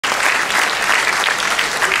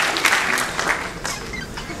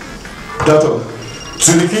Tato,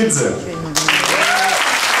 Tsirekidze.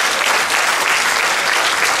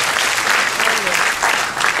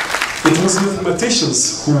 It was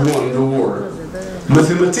mathematicians who won the war.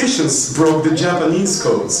 Mathematicians broke the Japanese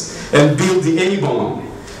codes and built the A-bomb.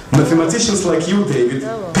 Mathematicians like you, David,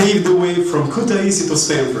 paved the way from Kutaisi to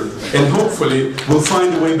Stanford, and hopefully will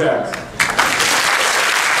find a way back.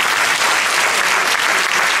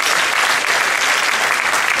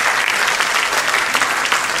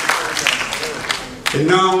 And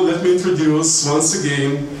now let me introduce once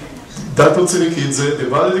again Dato Tsirekidze, the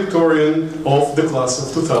valedictorian of the class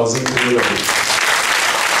of 2011.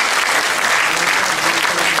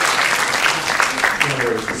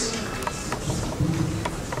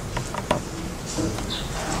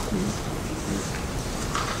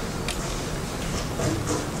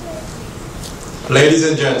 Ladies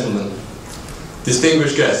and gentlemen,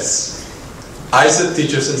 distinguished guests, ISET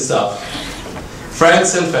teachers and staff,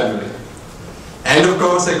 friends and family, and of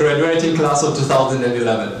course the graduating class of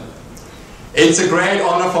 2011. It's a great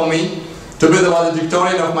honor for me to be the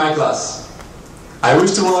valedictorian of my class. I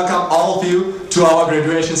wish to welcome all of you to our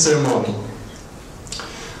graduation ceremony.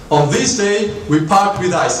 On this day, we part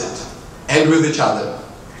with ISET and with each other.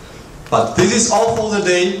 But this is also the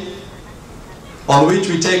day on which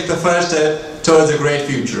we take the first step towards a great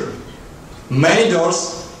future. Many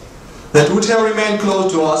doors that would have remained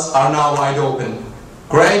closed to us are now wide open.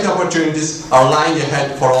 Great opportunities are lying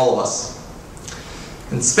ahead for all of us.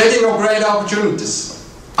 And speaking of great opportunities,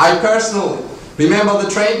 I personally remember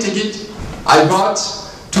the train ticket I bought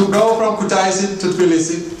to go from Kutaisi to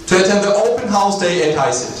Tbilisi to attend the open house day at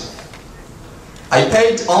ISET. I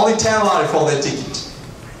paid only 10 lari for that ticket.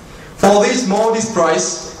 For this modest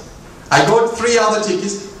price, I got 3 other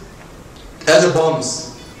tickets as a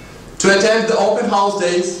bonus to attend the open house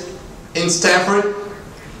days in Stanford,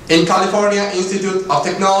 in California Institute of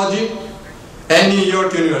Technology, and New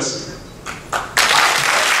York University.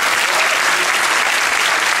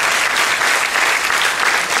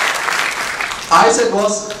 ISET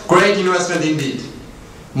was a great investment indeed.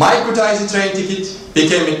 My Kutaisi train ticket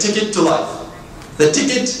became a ticket to life. The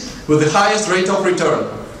ticket with the highest rate of return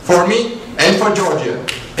for me and for Georgia.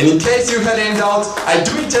 And in case you had any doubts, I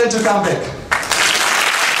do intend to come back.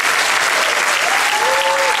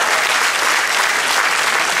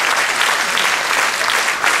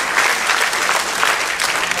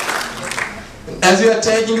 As we are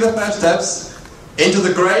taking the first steps into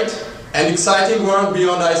the great and exciting world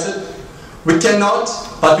beyond ISET, we cannot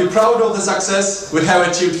but be proud of the success we have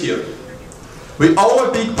achieved here. We owe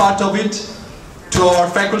a big part of it to our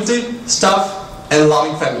faculty, staff, and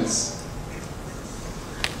loving families.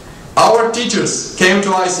 Our teachers came to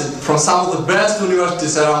ISET from some of the best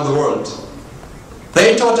universities around the world.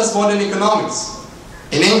 They taught us modern economics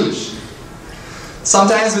in English,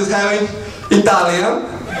 sometimes with having Italian,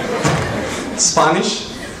 Spanish,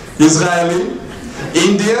 Israeli,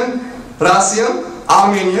 Indian, Russian,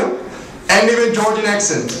 Armenian, and even Georgian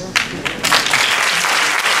accent.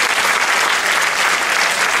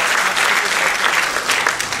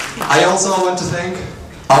 I also want to thank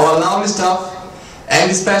our lovely staff and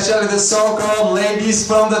especially the so-called ladies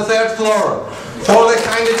from the 3rd floor for the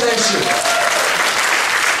kind attention,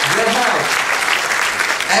 their help,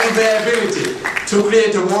 and their ability to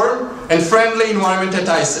create a warm and friendly environment at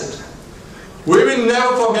ISET. We will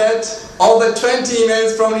never forget all the 20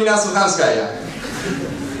 emails from Nina Sukhanskaya.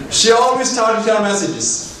 She always started her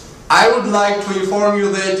messages. I would like to inform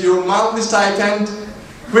you that your monthly stipend,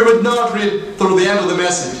 we would not read through the end of the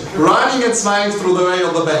message, running and smiling through the way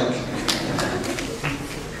of the bank.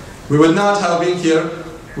 We would not have been here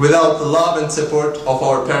without the love and support of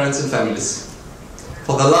our parents and families.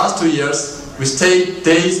 For the last 2 years, we stayed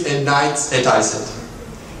days and nights at ISET.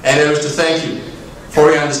 And I wish to thank you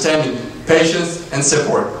for your understanding, patience, and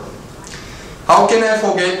support. How can I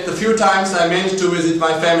forget the few times I managed to visit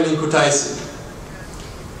my family in Kutaisi,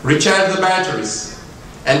 recharge the batteries,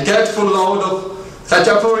 and get full load of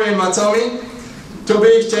khachapuri and matsomi to be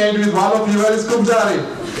exchanged with one of you as Kubzari.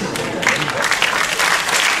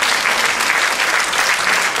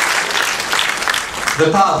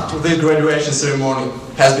 The path to this graduation ceremony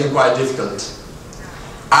has been quite difficult.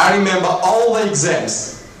 I remember all the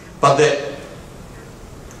exams, but the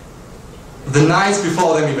nights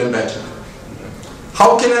before them even better.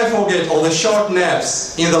 How can I forget all the short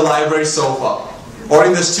naps in the library sofa or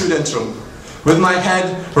in the student room, with my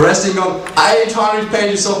head resting on 800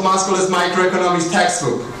 pages of Muscular's microeconomics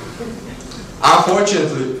textbook.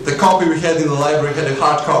 Unfortunately, the copy we had in the library had a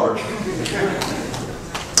hardcover.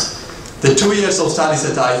 The 2 years of studies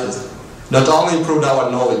at ISET not only improved our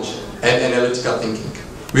knowledge and analytical thinking,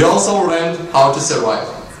 we also learned how to survive.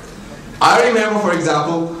 I remember, for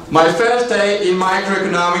example, my first day in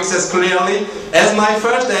microeconomics as clearly as my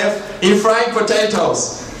first F in frying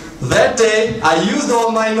potatoes. That day, I used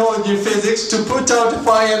all my knowledge in physics to put out a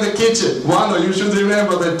fire in the kitchen. Wanda, you should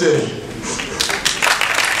remember that day.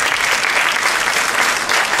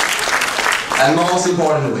 And most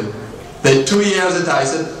importantly, the 2 years at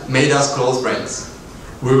ISET made us close friends.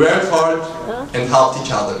 We worked hard and helped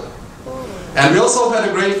each other. And we also had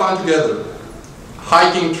a great fun together.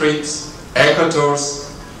 Hiking trips, eco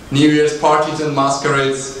tours, New Year's parties and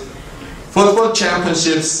masquerades, football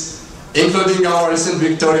championships, including our recent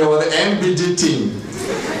victory over the MBD team.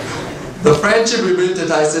 The friendship we built at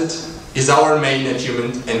ISET is our main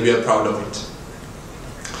achievement and we are proud of it.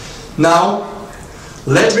 Now,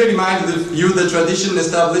 let me remind you the tradition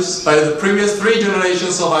established by the previous 3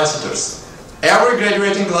 generations of ISETers. Every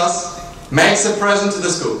graduating class makes a present to the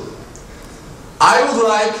school. I would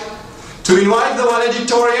like to invite the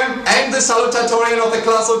Valedictorian and the Salutatorian of the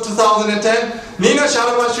class of 2010, Nina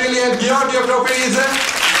Sharmashvili and Georgi Tsirekidze,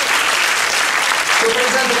 to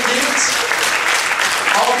present the gift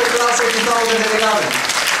of the class of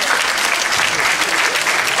 2011.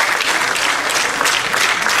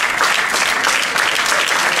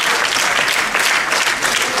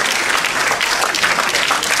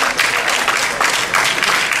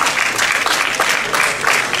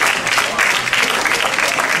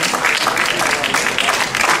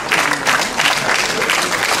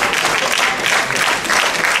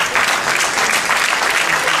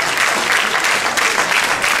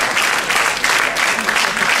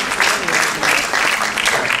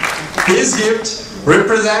 This gift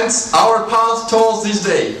represents our path towards this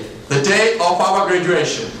day, the day of our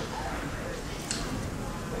graduation.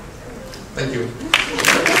 Thank you.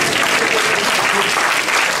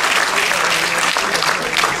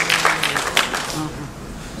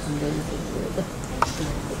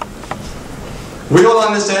 We all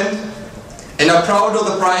understand and are proud of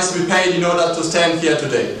the price we paid in order to stand here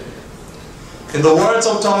today. In the words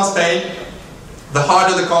of Thomas Paine, the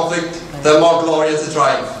harder the conflict, the more glorious the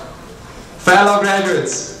triumph. Fellow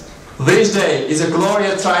graduates, this day is a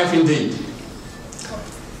glorious triumph indeed.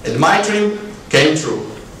 And my dream came true.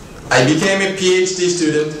 I became a PhD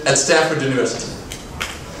student at Stanford University.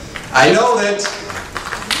 I know that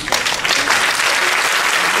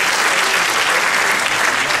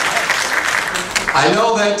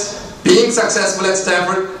being successful at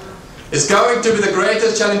Stanford is going to be the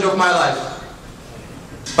greatest challenge of my life.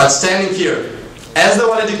 But standing here, as the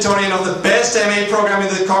valedictorian of the best MA program in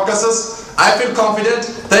the Caucasus, I feel confident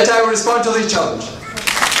that I will respond to this challenge.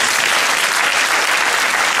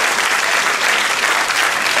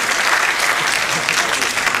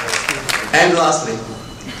 And lastly,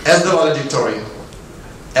 as the valedictorian,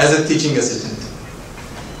 as a teaching assistant,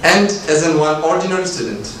 and as an one ordinary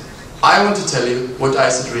student, I want to tell you what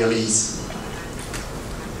ISET really is.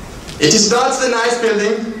 It is not the nice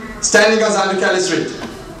building standing on Zandukali Street.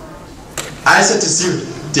 ISET is you,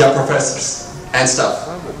 dear professors and staff.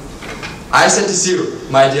 ISET is you,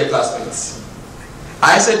 my dear classmates.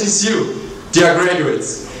 ISET is you, dear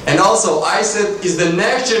graduates. And also, ISET is the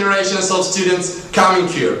next generations of students coming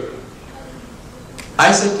here.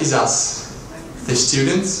 ISET is us, the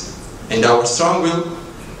students, and our strong will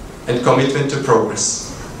and commitment to progress.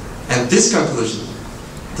 And this conclusion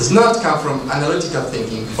does not come from analytical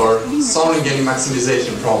thinking or solving any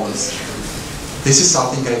maximization problems. This is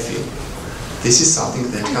something I feel. This is something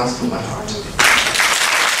that comes from my heart.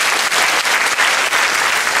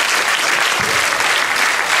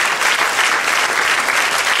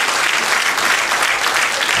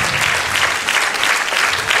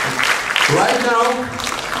 Right now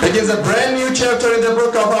begins a brand new chapter in the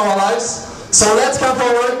book of our lives. So let's come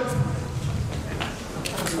forward.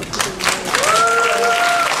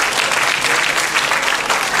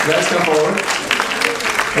 Let's come forward.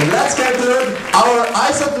 And let's conclude our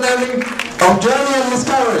ISET learning of journey and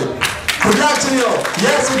discovery. Good luck to you.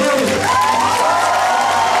 Yes, we do.